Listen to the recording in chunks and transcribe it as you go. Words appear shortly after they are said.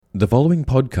The following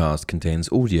podcast contains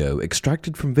audio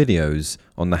extracted from videos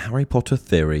on the Harry Potter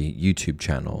Theory YouTube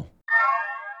channel.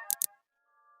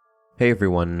 Hey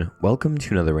everyone, welcome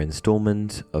to another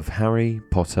installment of Harry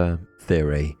Potter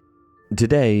Theory.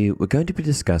 Today, we're going to be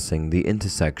discussing the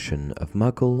intersection of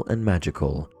Muggle and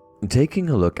magical, taking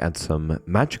a look at some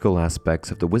magical aspects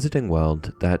of the wizarding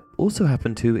world that also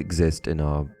happen to exist in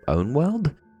our own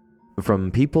world.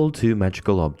 From people to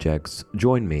magical objects,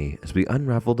 join me as we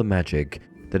unravel the magic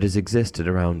that has existed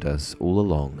around us all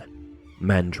along.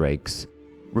 Mandrakes.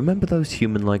 Remember those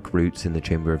human-like roots in the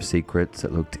Chamber of Secrets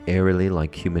that looked eerily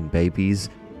like human babies?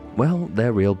 Well,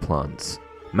 they're real plants.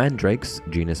 Mandrakes,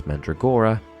 genus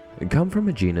Mandragora, come from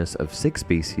a genus of 6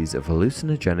 species of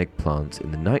hallucinogenic plants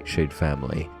in the nightshade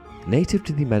family, native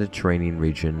to the Mediterranean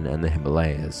region and the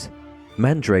Himalayas.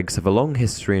 Mandrakes have a long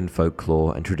history in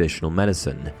folklore and traditional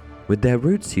medicine, with their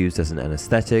roots used as an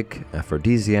anesthetic,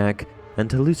 aphrodisiac, and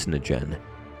hallucinogen.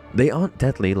 They aren't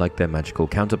deadly like their magical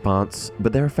counterparts,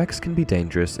 but their effects can be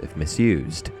dangerous if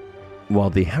misused. While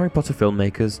the Harry Potter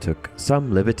filmmakers took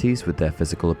some liberties with their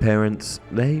physical appearance,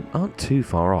 they aren't too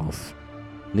far off.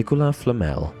 Nicolas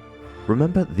Flamel.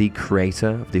 Remember the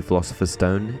creator of the Philosopher's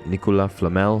Stone, Nicolas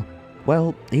Flamel?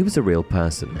 Well, he was a real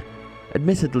person.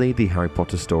 Admittedly, the Harry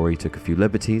Potter story took a few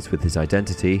liberties with his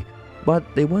identity, but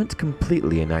they weren't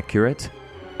completely inaccurate.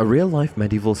 A real-life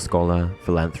medieval scholar,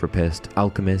 philanthropist,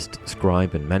 alchemist,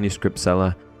 scribe, and manuscript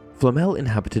seller, Flamel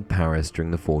inhabited Paris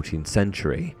during the 14th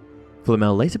century.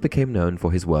 Flamel later became known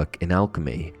for his work in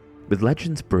alchemy, with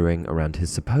legends brewing around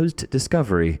his supposed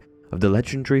discovery of the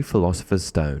legendary Philosopher's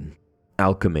Stone.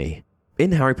 Alchemy.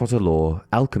 In Harry Potter lore,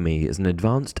 alchemy is an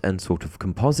advanced and sort of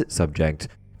composite subject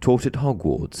taught at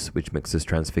Hogwarts, which mixes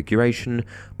transfiguration,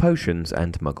 potions,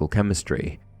 and Muggle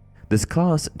chemistry. This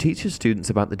class teaches students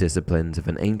about the disciplines of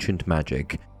an ancient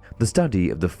magic, the study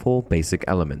of the 4 basic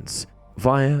elements,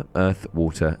 fire, earth,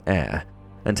 water, air,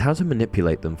 and how to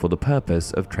manipulate them for the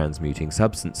purpose of transmuting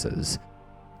substances.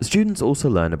 Students also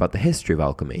learn about the history of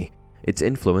alchemy, its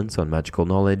influence on magical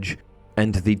knowledge,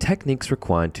 and the techniques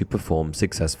required to perform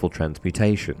successful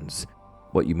transmutations.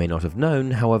 What you may not have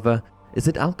known, however, is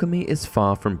that alchemy is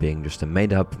far from being just a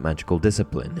made-up magical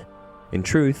discipline. In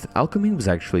truth, alchemy was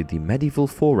actually the medieval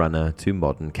forerunner to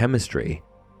modern chemistry.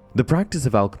 The practice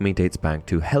of alchemy dates back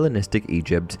to Hellenistic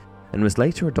Egypt and was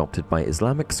later adopted by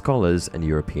Islamic scholars and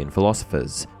European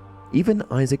philosophers. Even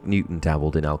Isaac Newton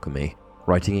dabbled in alchemy,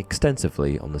 writing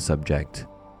extensively on the subject.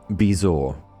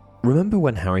 Bezoar. Remember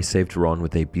when Harry saved Ron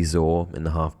with a bezoar in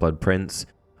The Half-Blood Prince?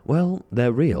 Well,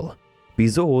 they're real.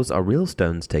 Bezoars are real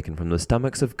stones taken from the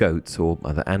stomachs of goats or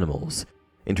other animals.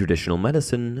 In traditional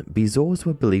medicine, bezoars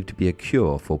were believed to be a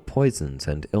cure for poisons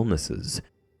and illnesses.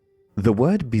 The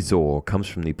word bezoar comes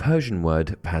from the Persian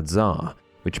word padzar,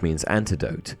 which means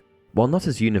antidote. While not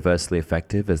as universally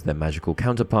effective as their magical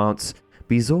counterparts,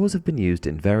 bezoars have been used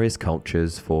in various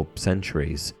cultures for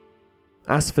centuries.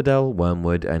 Asphodel,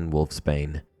 wormwood, and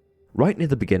wolfsbane. Right near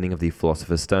the beginning of the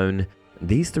Philosopher's Stone,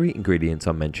 these 3 ingredients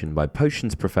are mentioned by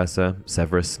potions professor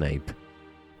Severus Snape.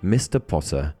 Mr.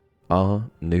 Potter, our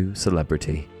new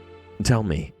celebrity. Tell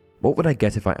me, what would I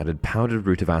get if I added powdered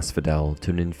root of asphodel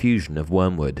to an infusion of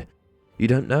wormwood? You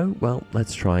don't know? Well,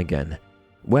 let's try again.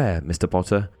 Where, Mr.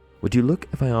 Potter, would you look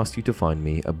if I asked you to find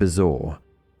me a bezoar?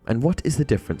 And what is the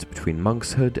difference between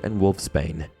monkshood and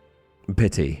wolfsbane?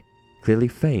 Pity. Clearly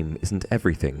fame isn't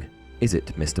everything, is it,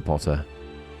 Mr. Potter?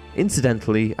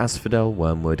 Incidentally, asphodel,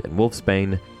 wormwood, and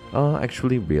wolfsbane are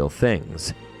actually real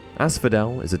things.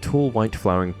 Asphodel is a tall white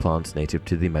flowering plant native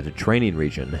to the Mediterranean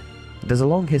region. It has a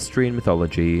long history in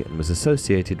mythology and was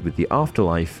associated with the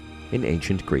afterlife in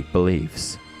ancient Greek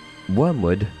beliefs.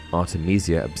 Wormwood,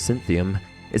 Artemisia absinthium,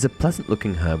 is a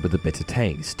pleasant-looking herb with a bitter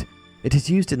taste. It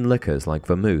is used in liquors like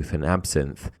vermouth and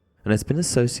absinthe, and has been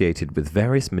associated with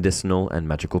various medicinal and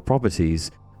magical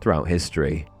properties throughout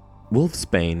history.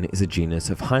 Wolfsbane is a genus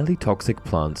of highly toxic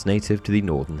plants native to the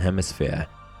Northern Hemisphere.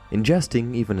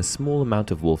 Ingesting even a small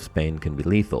amount of wolfsbane can be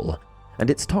lethal, and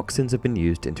its toxins have been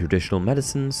used in traditional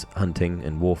medicines, hunting,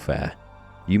 and warfare.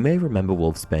 You may remember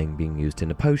wolfsbane being used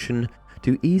in a potion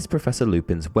to ease Professor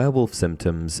Lupin's werewolf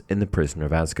symptoms in The Prisoner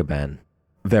of Azkaban.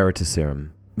 Veritaserum.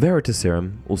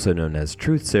 Veritaserum, also known as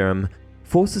truth serum,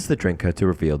 forces the drinker to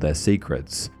reveal their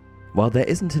secrets. While there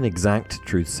isn't an exact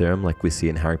truth serum like we see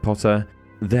in Harry Potter,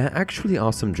 there actually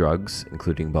are some drugs,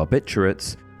 including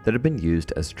barbiturates, that have been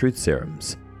used as truth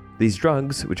serums. These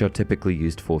drugs, which are typically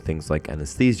used for things like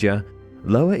anesthesia,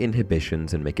 lower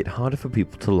inhibitions and make it harder for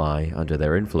people to lie under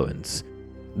their influence.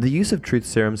 The use of truth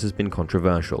serums has been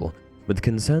controversial, with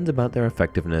concerns about their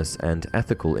effectiveness and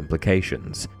ethical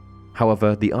implications.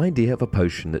 However, the idea of a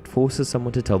potion that forces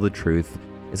someone to tell the truth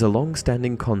is a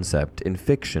long-standing concept in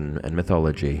fiction and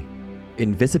mythology.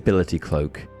 Invisibility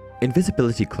Cloak.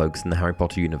 Invisibility cloaks in the Harry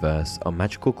Potter universe are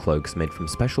magical cloaks made from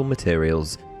special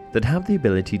materials that have the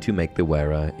ability to make the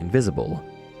wearer invisible.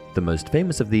 The most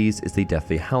famous of these is the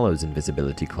Deathly Hallows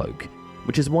Invisibility Cloak,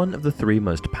 which is one of the 3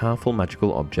 most powerful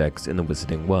magical objects in the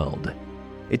wizarding world.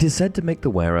 It is said to make the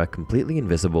wearer completely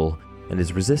invisible and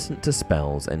is resistant to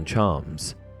spells and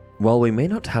charms. While we may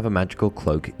not have a magical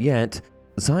cloak yet,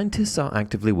 scientists are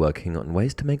actively working on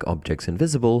ways to make objects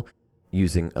invisible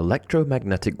using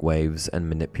electromagnetic waves and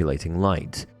manipulating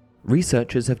light.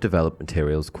 Researchers have developed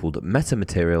materials called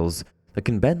metamaterials that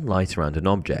can bend light around an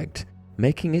object,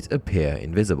 making it appear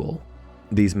invisible.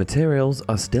 These materials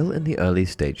are still in the early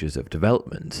stages of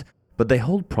development, but they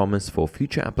hold promise for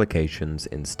future applications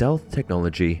in stealth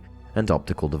technology and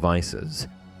optical devices.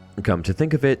 Come to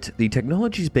think of it, the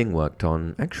technologies being worked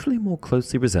on actually more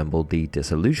closely resemble the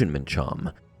Disillusionment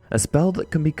Charm, a spell that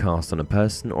can be cast on a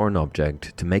person or an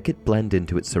object to make it blend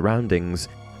into its surroundings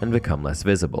and become less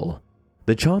visible.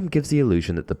 The charm gives the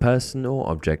illusion that the person or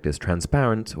object is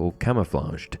transparent or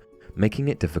camouflaged, making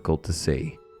it difficult to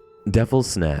see.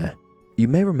 Devil's Snare. You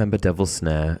may remember Devil's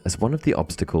Snare as one of the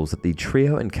obstacles that the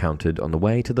trio encountered on the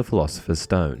way to the Philosopher's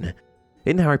Stone.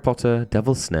 In Harry Potter,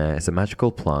 Devil's Snare is a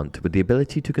magical plant with the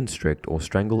ability to constrict or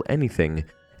strangle anything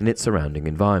in its surrounding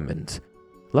environment.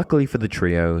 Luckily for the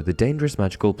trio, the dangerous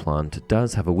magical plant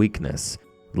does have a weakness: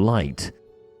 light.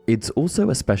 It's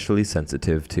also especially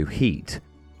sensitive to heat.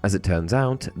 As it turns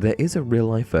out, there is a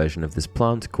real-life version of this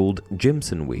plant called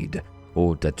Jimson Weed,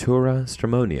 or Datura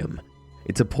stramonium.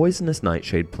 It's a poisonous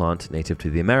nightshade plant native to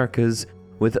the Americas,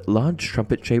 with large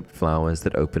trumpet-shaped flowers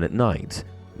that open at night,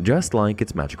 just like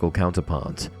its magical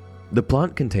counterpart. The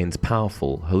plant contains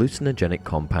powerful, hallucinogenic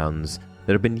compounds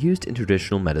that have been used in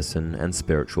traditional medicine and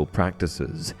spiritual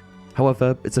practices.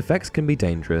 However, its effects can be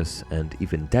dangerous and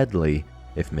even deadly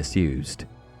if misused.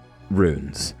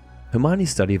 Runes. Hermione's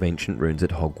study of ancient runes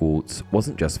at Hogwarts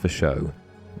wasn't just for show.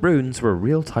 Runes were a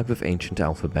real type of ancient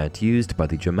alphabet used by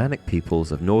the Germanic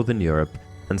peoples of Northern Europe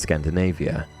and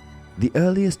Scandinavia. The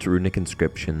earliest runic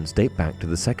inscriptions date back to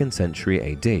the 2nd century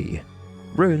AD.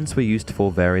 Runes were used for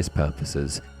various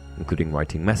purposes, including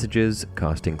writing messages,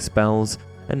 casting spells,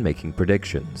 and making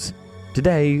predictions.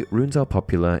 Today, runes are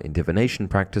popular in divination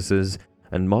practices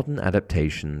and modern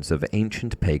adaptations of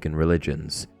ancient pagan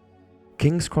religions.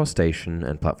 King's Cross Station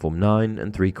and Platform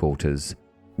 9 3/4.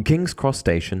 King's Cross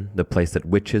Station, the place that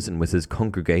witches and wizards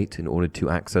congregate in order to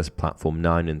access Platform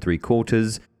 9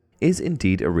 3/4, is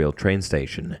indeed a real train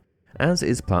station, as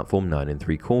is Platform 9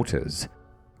 3/4.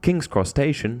 King's Cross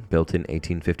Station, built in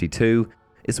 1852,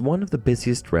 is one of the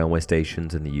busiest railway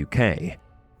stations in the UK.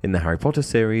 In the Harry Potter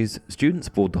series, students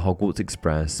board the Hogwarts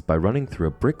Express by running through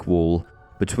a brick wall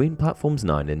between platforms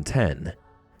 9 and 10.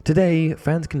 Today,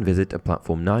 fans can visit a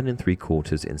Platform 9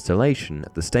 3/4 installation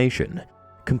at the station,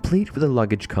 complete with a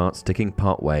luggage cart sticking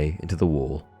partway into the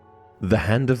wall. The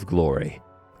Hand of Glory.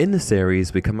 In the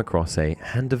series, we come across a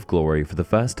Hand of Glory for the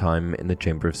first time in the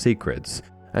Chamber of Secrets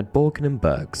at Borgin &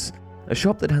 Burke's, a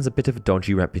shop that has a bit of a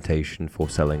dodgy reputation for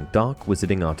selling dark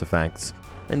wizarding artifacts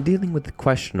and dealing with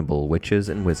questionable witches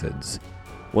and wizards.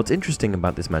 What's interesting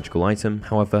about this magical item,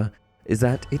 however, is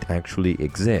that it actually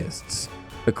exists.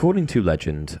 According to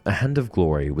legend, a Hand of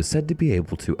Glory was said to be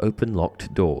able to open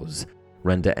locked doors,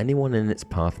 render anyone in its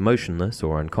path motionless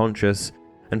or unconscious,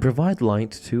 and provide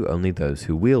light to only those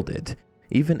who wield it,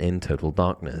 even in total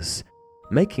darkness,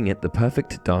 making it the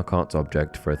perfect dark arts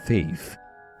object for a thief.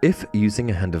 If using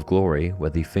a Hand of Glory where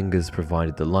the fingers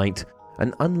provided the light,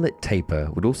 an unlit taper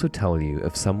would also tell you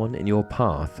if someone in your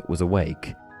path was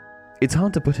awake. It's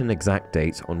hard to put an exact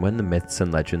date on when the myths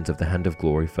and legends of the Hand of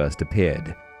Glory first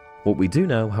appeared. What we do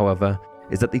know, however,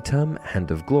 is that the term Hand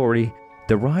of Glory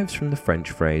derives from the French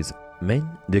phrase Main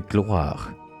de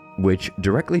Gloire, which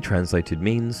directly translated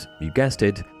means, you guessed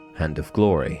it, Hand of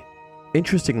Glory.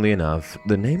 Interestingly enough,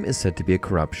 the name is said to be a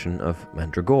corruption of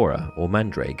Mandragora or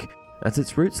Mandrake, as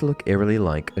its roots look eerily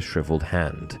like a shriveled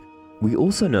hand. We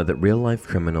also know that real-life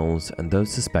criminals and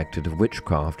those suspected of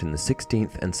witchcraft in the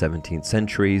 16th and 17th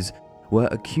centuries were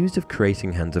accused of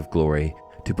creating Hands of Glory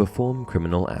to perform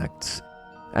criminal acts.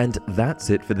 And that's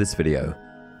it for this video.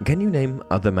 Can you name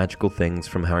other magical things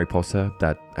from Harry Potter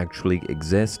that actually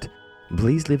exist?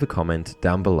 Please leave a comment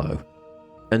down below.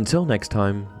 Until next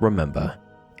time, remember,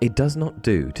 it does not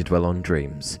do to dwell on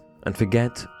dreams and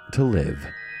forget to live